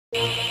She's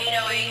in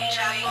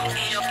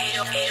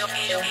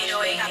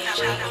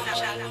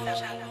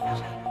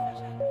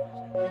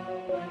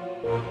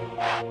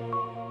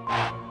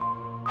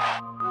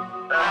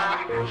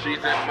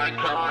my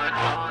car.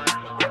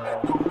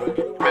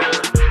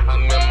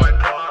 I'm in my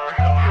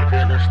car.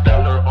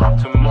 Interstellar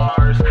off to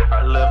Mars.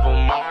 I live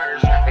on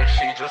Mars, and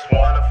she just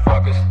wanna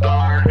fuck a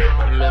star.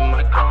 I'm in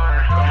my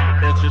car.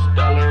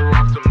 Interstellar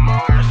off to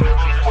Mars.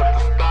 She's with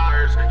the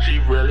stars. She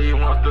really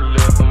wants to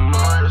live on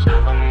Mars.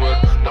 I'm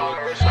with the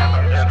stars.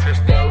 I'm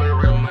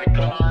interstellar in my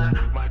car.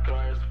 My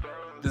car is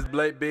filled. This is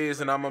Blake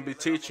Bees, and I'm gonna be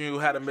teaching you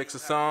how to mix a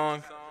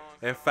song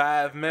in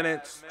 5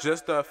 minutes.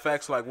 Just the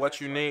effects, like what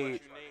you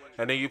need,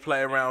 and then you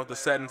play around with the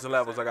settings and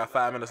levels. I got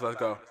 5 minutes. Let's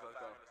go.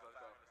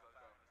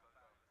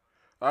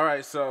 All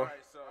right, so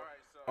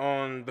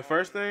on the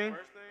first thing,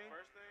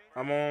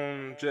 I'm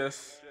gonna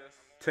just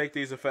take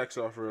these effects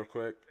off real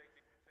quick,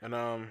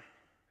 and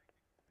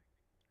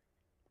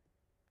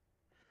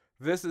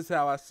this is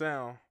how I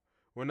sound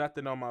with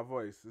nothing on my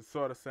voice. It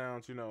sort of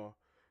sounds,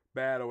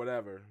 bad or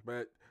whatever,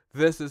 but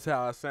this is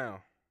how I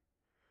sound.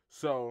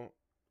 So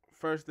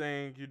first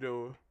thing you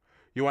do,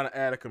 you want to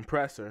add a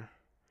compressor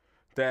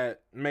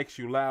that makes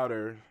you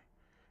louder,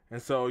 and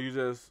so you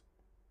just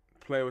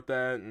play with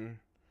that, and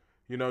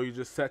you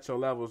just set your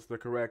levels the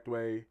correct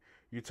way.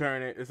 You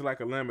turn it, it's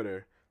like a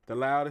limiter. The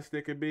loudest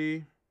it could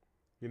be,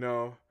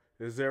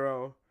 is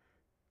 0,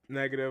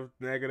 negative,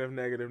 negative,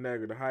 negative,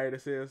 negative. The higher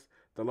this is,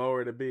 the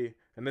lower it'll be,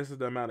 and this is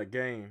the amount of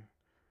gain.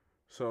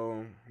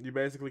 So you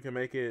basically can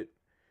make it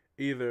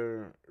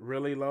either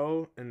really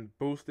low and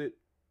boost it,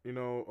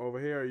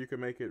 over here, or you can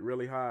make it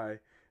really high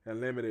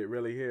and limit it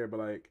really here. But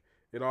like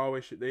they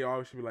always should be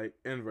like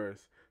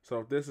inverse.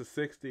 So if this is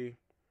 60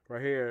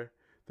 right here,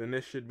 then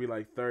this should be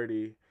like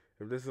 30.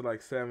 If this is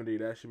like 70,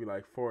 that should be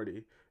like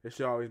 40. It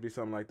should always be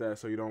something like that,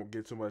 so you don't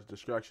get too much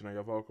destruction on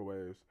your vocal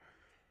waves.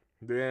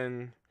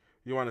 Then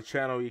you want to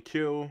channel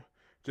EQ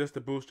just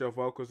to boost your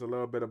vocals a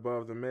little bit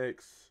above the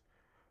mix.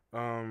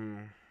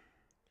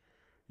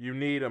 You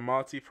need a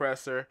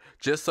multipressor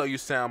just so you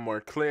sound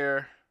more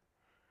clear.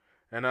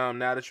 And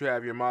now that you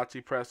have your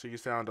multipressor, you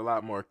sound a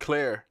lot more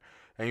clear,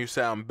 and you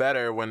sound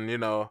better when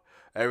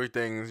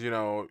everything's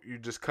you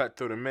just cut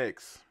through the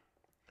mix.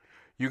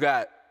 You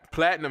got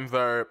platinum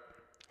verb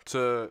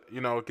to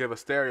give a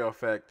stereo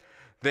effect.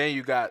 Then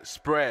you got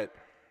spread,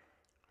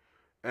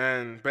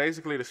 and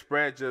basically the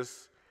spread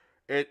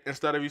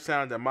instead of you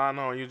sounding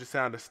mono and you just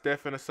sounding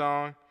stiff in a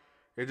song,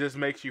 it just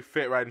makes you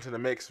fit right into the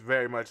mix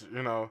very much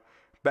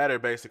better,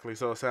 basically.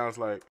 So it sounds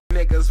like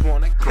niggas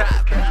wanna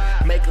cop,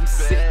 make them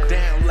sit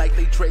down like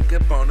they Drake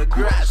up on the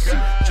grass.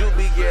 You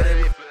be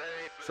getting it.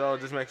 So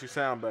it just makes you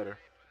sound better.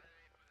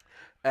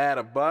 Add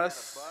a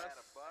bus,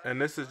 and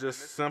this is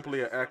just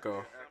simply an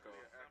echo.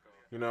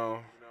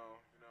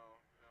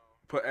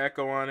 Put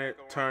echo on it,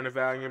 turn the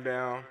volume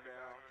down,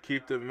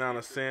 keep the amount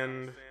of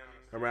send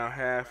around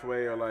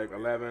halfway or like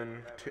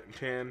 11,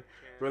 10.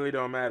 Really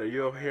don't matter.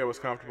 You'll hear what's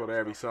comfortable to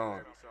every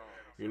song.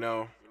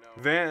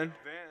 Then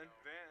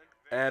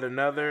add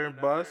another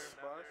bus,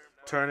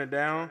 turn it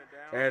down,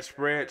 add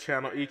spread,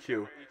 channel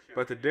EQ.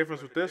 But the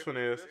difference with this one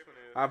is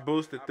I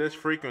boosted this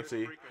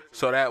frequency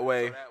so that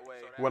way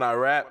when I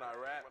rap,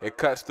 it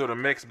cuts through the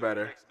mix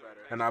better.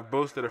 And I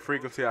boosted a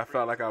frequency I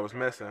felt like I was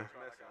missing.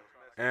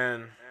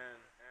 And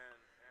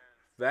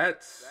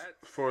that's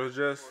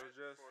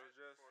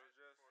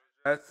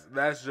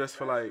just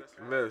for like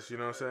this, you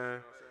know what I'm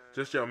saying?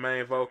 Just your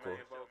main vocal.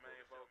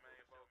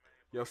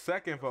 Your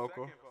second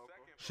vocal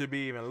should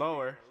be even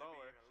lower,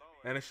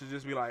 and it should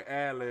just be like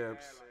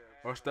ad-libs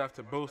or stuff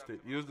to boost it.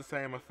 Use the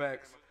same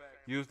effects,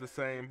 use the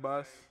same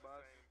bus,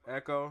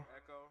 echo,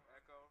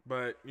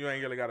 but you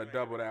ain't really got to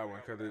double that one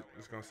because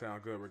it's going to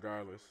sound good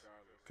regardless,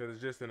 because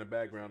it's just in the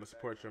background to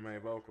support your main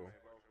vocal.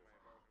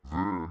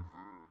 Then,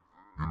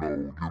 you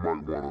might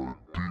want a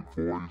deep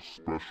voice,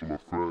 special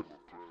effect,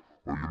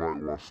 or you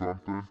might want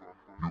something.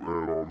 You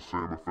add all the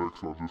same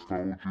effects I just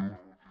told you, then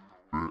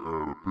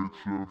add a pitch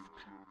shift,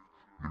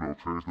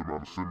 change the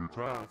amount of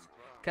semi-tones.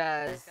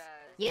 Cause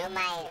you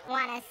might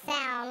wanna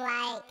sound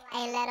like a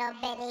little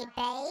bitty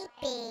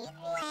baby.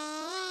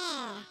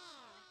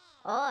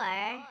 Or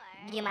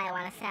you might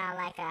wanna sound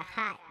like a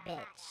hot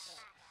bitch.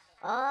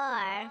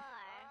 Or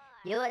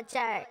you a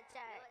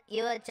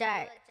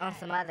jerk on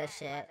some other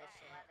shit.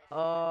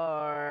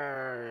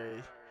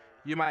 Or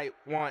you might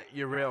want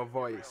your real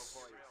voice.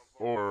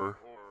 Or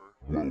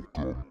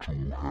welcome to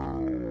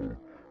hell.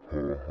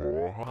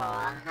 Ha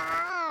ha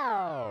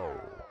ha.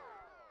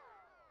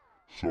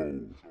 So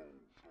then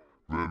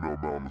the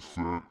amount of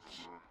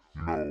cents,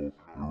 it really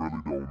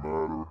don't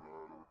matter.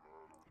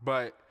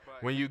 But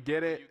when you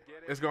get it,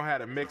 it's gonna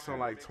have a mix on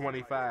like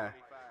 25.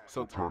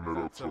 So turn it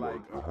up to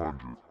like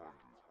 100.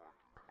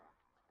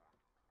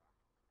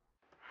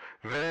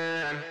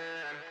 Then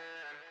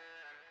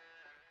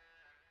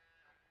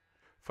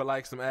for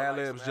like some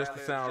ad-libs just to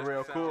sound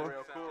real cool,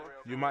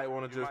 you might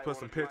want to just put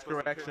some pitch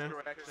correction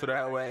so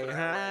that way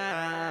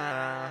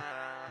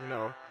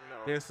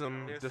there's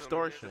some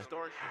distortion.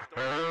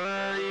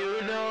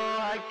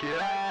 I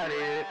got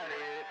it.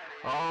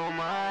 on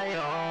my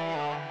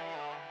own.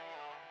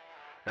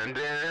 And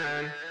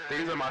then,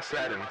 these are my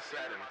settings.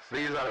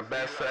 These are the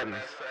best settings.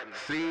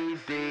 C,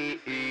 D,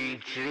 E,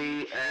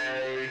 G,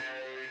 A.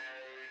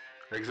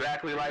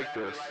 Exactly like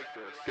this.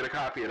 Get a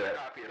copy of that.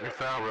 It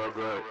sound real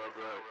good.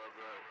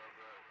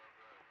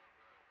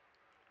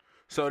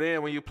 So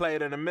then when you play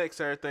it in the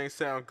mix, everything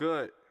sound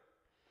good.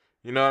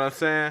 You know what I'm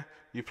saying?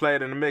 You play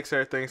it in the mix,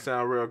 everything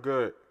sound real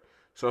good.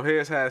 So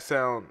here's how it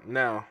sound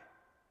now.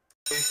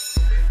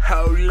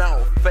 Hold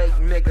on, fake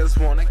niggas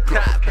wanna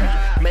copy.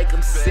 Make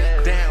them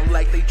sit down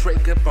like they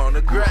Drake up on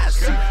the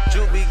grass.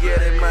 You be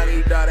getting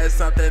money, dawg, that's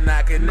something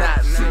I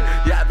cannot see.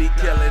 Y'all be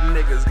killing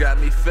niggas, got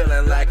me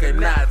feeling like a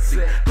Nazi.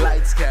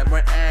 Lights,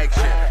 camera,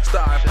 action,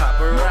 star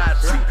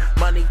paparazzi.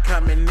 Money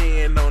coming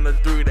in on the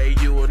 3-day,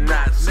 you will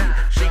not see.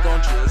 She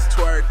gon' just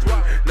twerk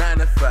me, 9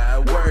 to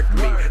 5, work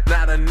me.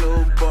 Not a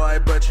new boy,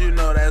 but you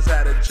know that's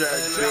how the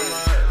church be.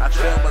 I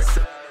feel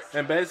myself.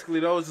 And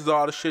basically those is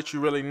all the shit you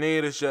really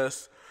need. Is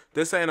just,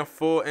 this ain't a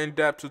full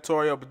in-depth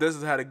tutorial, but this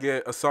is how to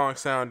get a song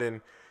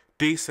sounding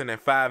decent in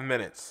 5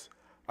 minutes.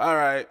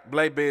 Alright,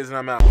 Blake Biz and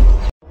I'm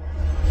out.